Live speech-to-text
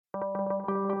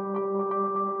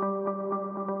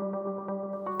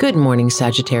Good morning,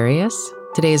 Sagittarius.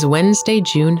 Today is Wednesday,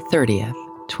 June 30th,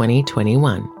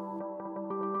 2021.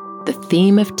 The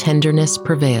theme of tenderness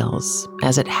prevails,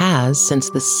 as it has since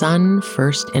the sun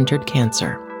first entered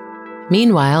Cancer.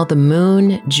 Meanwhile, the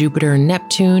moon, Jupiter, and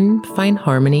Neptune find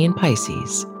harmony in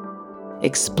Pisces.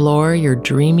 Explore your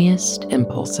dreamiest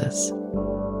impulses.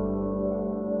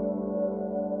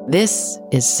 This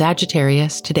is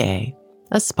Sagittarius Today,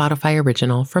 a Spotify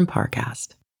original from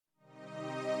Parcast.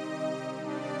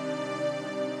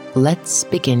 Let's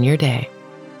begin your day.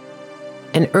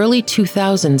 An early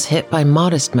 2000s hit by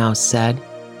Modest Mouse said,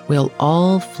 "We'll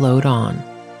all float on."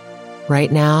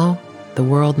 Right now, the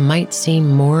world might seem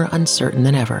more uncertain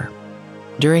than ever.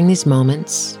 During these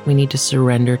moments, we need to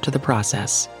surrender to the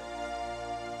process.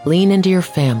 Lean into your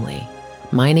family,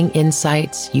 mining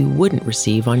insights you wouldn't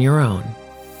receive on your own.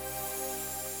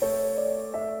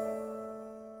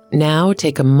 Now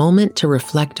take a moment to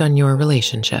reflect on your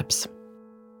relationships.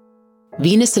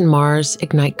 Venus and Mars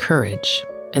ignite courage,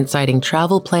 inciting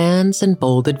travel plans and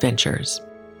bold adventures.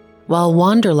 While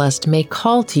wanderlust may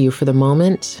call to you for the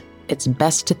moment, it's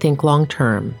best to think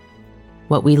long-term.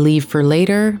 What we leave for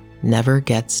later never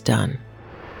gets done.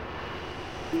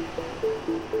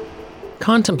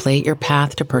 Contemplate your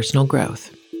path to personal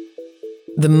growth.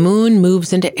 The moon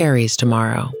moves into Aries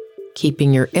tomorrow,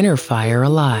 keeping your inner fire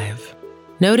alive.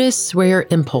 Notice where your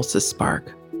impulses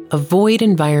spark. Avoid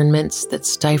environments that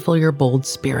stifle your bold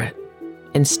spirit,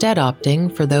 instead opting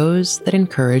for those that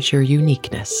encourage your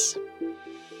uniqueness.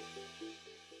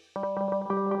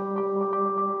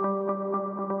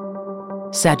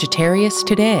 Sagittarius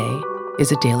Today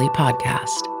is a daily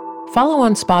podcast. Follow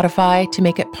on Spotify to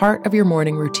make it part of your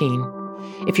morning routine.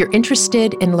 If you're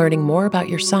interested in learning more about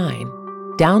your sign,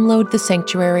 download the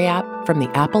Sanctuary app from the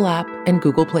Apple app and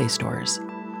Google Play stores.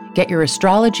 Get your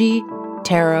astrology,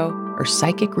 tarot, or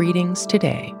psychic readings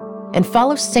today. And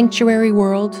follow Sanctuary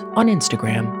World on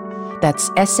Instagram. That's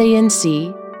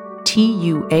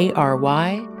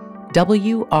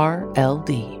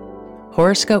SANCTUARYWRLD.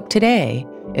 Horoscope Today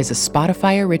is a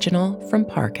Spotify original from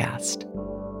Parcast.